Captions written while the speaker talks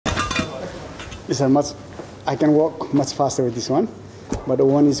I can walk much faster with this one, but the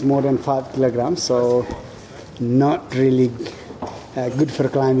one is more than 5 kilograms, so not really good for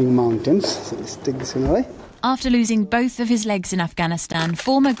climbing mountains. So let's take this one away. After losing both of his legs in Afghanistan,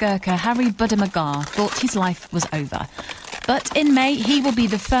 former Gurkha Budha Magar thought his life was over. But in May, he will be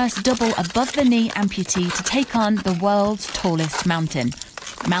the first double above-the-knee amputee to take on the world's tallest mountain,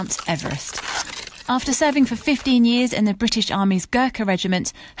 Mount Everest. After serving for 15 years in the British Army's Gurkha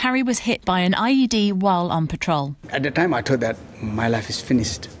regiment, Harry was hit by an IED while on patrol. At the time, I thought that my life is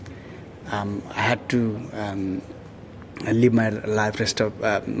finished. I had to live my life rest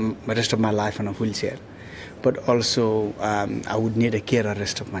of my life on a wheelchair. But also, I would need a carer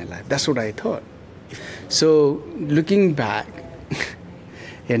rest of my life. That's what I thought. So, looking back,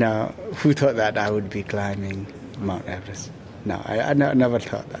 who thought that I would be climbing Mount Everest? No, I never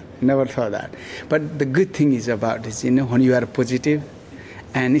thought that. Never thought that. But the good thing is about this, when you are positive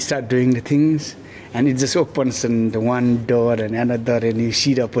and you start doing the things, and it just opens the one door and another, and you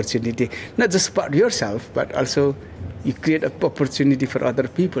see the opportunity, not just about yourself, but also you create an opportunity for other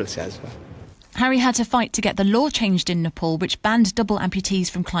people as well. Harry had to fight to get the law changed in Nepal, which banned double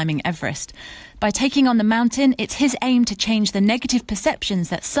amputees from climbing Everest. By taking on the mountain, it's his aim to change the negative perceptions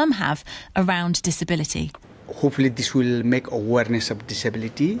that some have around disability. Hopefully this will make awareness of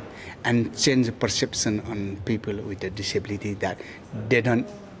disability and change the perception on people with a disability, that they don't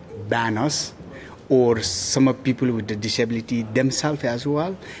ban us, or some of people with the disability themselves as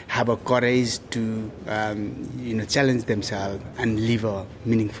well have a courage to challenge themselves and live a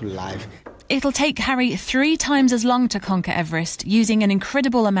meaningful life. It'll take Harry 3 times as long to conquer Everest, using an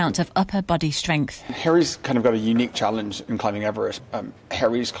incredible amount of upper body strength. Harry's kind of got a unique challenge in climbing Everest.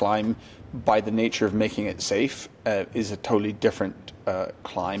 Harry's climb, by the nature of making it safe, is a totally different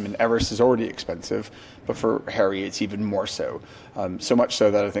climb, and Everest is already expensive, but for Harry it's even more so. So much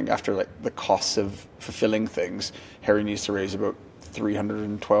so that I think after the costs of fulfilling things, Harry needs to raise about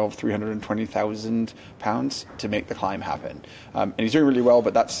 £320,000 to make the climb happen. And he's doing really well,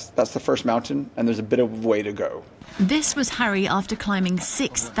 but that's the first mountain, and there's a bit of way to go. This was Harry after climbing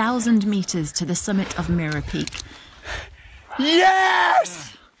 6,000 metres to the summit of Mirror Peak.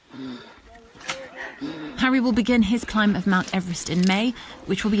 Yes! Harry will begin his climb of Mount Everest in May,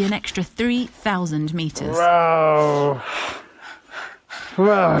 which will be an extra 3,000 metres. Wow!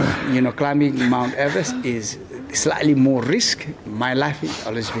 Wow. Climbing Mount Everest is slightly more risk. My life has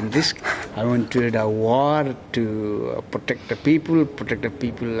always been risk. I went to the war to protect the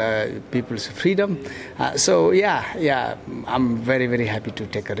people's freedom. So I'm very, very happy to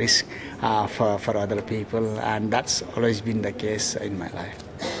take a risk for other people, and that's always been the case in my life.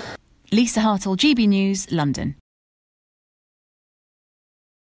 Lisa Hartle, GB News, London.